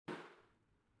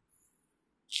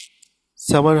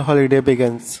Summer holiday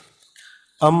begins.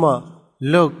 Amma,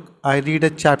 look, I read a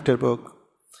chapter book.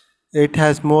 It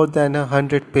has more than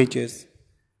 100 pages.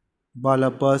 Bala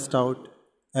burst out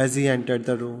as he entered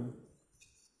the room.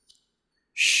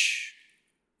 Shh,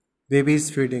 baby's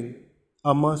feeding.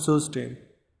 Amma soothed him.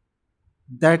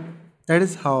 That, that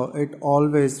is how it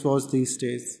always was these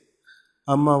days.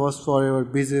 Amma was forever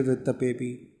busy with the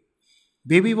baby.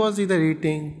 Baby was either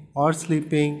eating or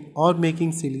sleeping or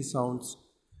making silly sounds.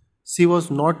 She was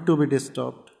not to be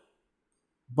disturbed.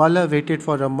 Bala waited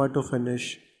for Amma to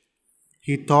finish.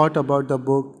 He thought about the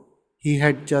book he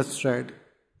had just read,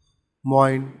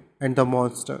 Moin and the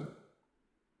Monster.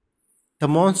 The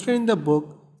monster in the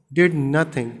book did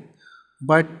nothing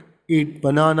but eat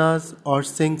bananas or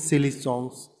sing silly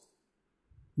songs,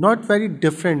 not very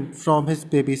different from his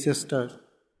baby sister.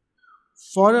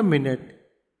 For a minute,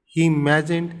 he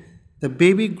imagined the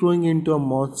baby growing into a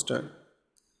monster.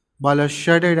 Bala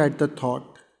shuddered at the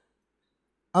thought.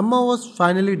 Amma was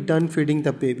finally done feeding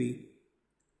the baby.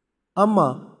 Amma,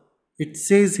 it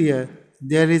says here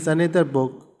there is another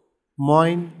book,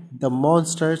 Moin the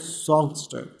Monster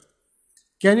Songster.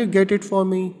 Can you get it for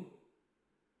me?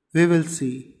 We will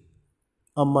see,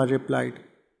 Amma replied.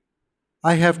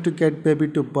 I have to get baby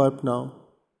to burp now.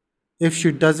 If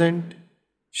she doesn't,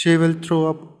 she will throw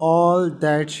up all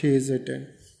that she has eaten.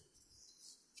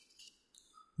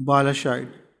 Bala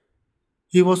shied.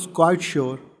 He was quite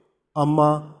sure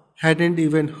Amma hadn't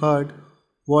even heard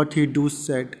what he do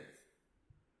said.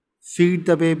 Feed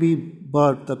the baby,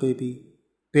 burp the baby,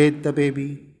 bathe the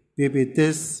baby, baby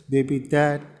this, baby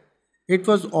that. It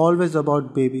was always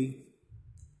about baby.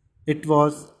 It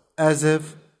was as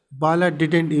if Bala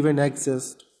didn't even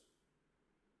exist.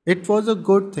 It was a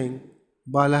good thing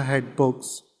Bala had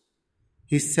books.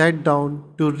 He sat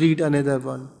down to read another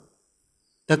one.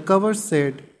 The cover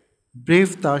said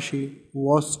Brave Tashi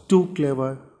was too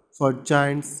clever for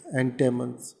giants and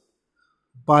demons.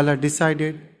 Bala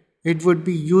decided it would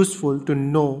be useful to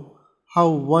know how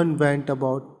one went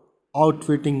about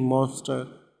outwitting monster,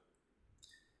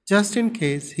 just in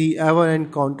case he ever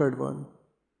encountered one.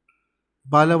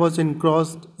 Bala was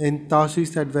engrossed in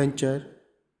Tashi's adventure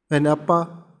when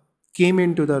Appa came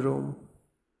into the room.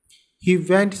 He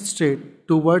went straight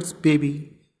towards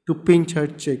baby to pinch her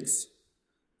cheeks.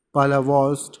 Bala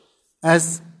watched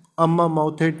as Amma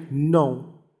mouthed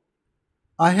no.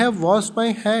 I have washed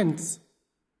my hands,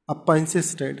 Appa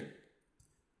insisted.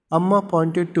 Amma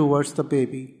pointed towards the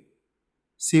baby.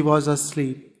 She was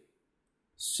asleep.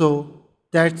 So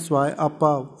that's why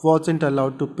Appa wasn't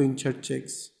allowed to pinch her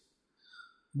cheeks.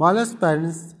 Bala's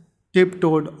parents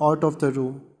tiptoed out of the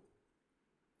room.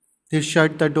 They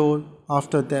shut the door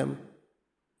after them.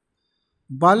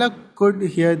 Bala could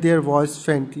hear their voice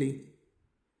faintly.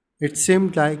 It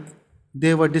seemed like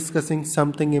they were discussing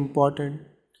something important,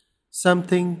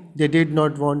 something they did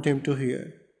not want him to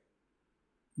hear.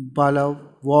 Bala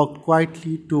walked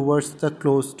quietly towards the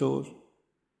closed door.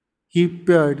 He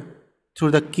peered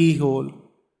through the keyhole.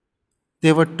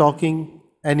 They were talking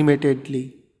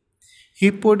animatedly.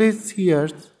 He put his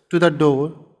ears to the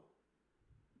door.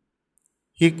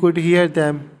 He could hear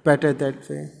them better that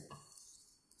way.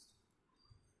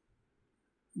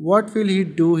 What will he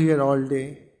do here all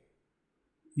day?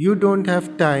 You don't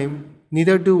have time,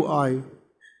 neither do I.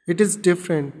 It is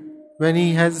different when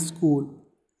he has school,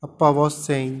 Appa was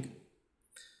saying.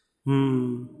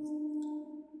 Hmm.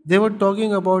 They were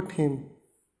talking about him,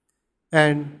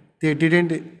 and they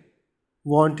didn't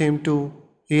want him to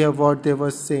hear what they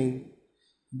were saying.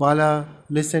 Bala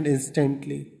listened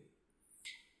instantly.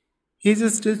 He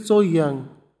is still so young.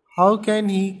 How can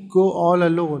he go all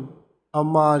alone?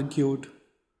 Amma argued.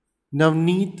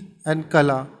 Navneet and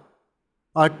Kala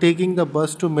are taking the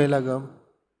bus to Melagam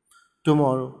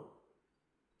tomorrow.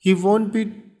 He won't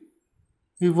be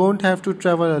he won't have to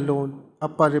travel alone,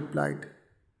 Appa replied.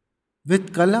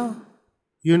 With Kala?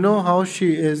 You know how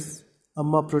she is,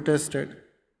 Amma protested.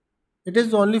 It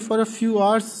is only for a few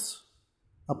hours,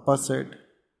 Appa said.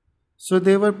 So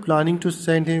they were planning to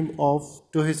send him off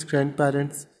to his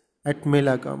grandparents at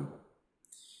Melagam.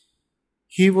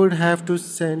 He would have to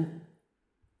spend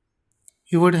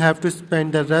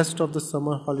the rest of the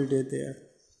summer holiday there.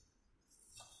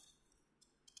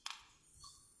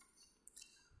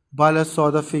 Bala saw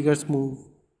the figures move.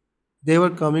 They were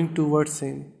coming towards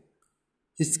him.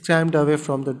 He scrambled away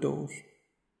from the door.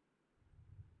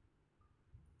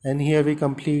 And here we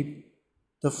complete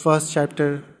the first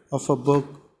chapter of a book,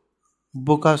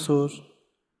 Bukasur,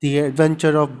 The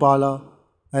Adventure of Bala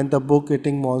and the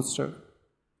Book-Eating Monster.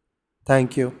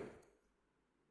 Thank you.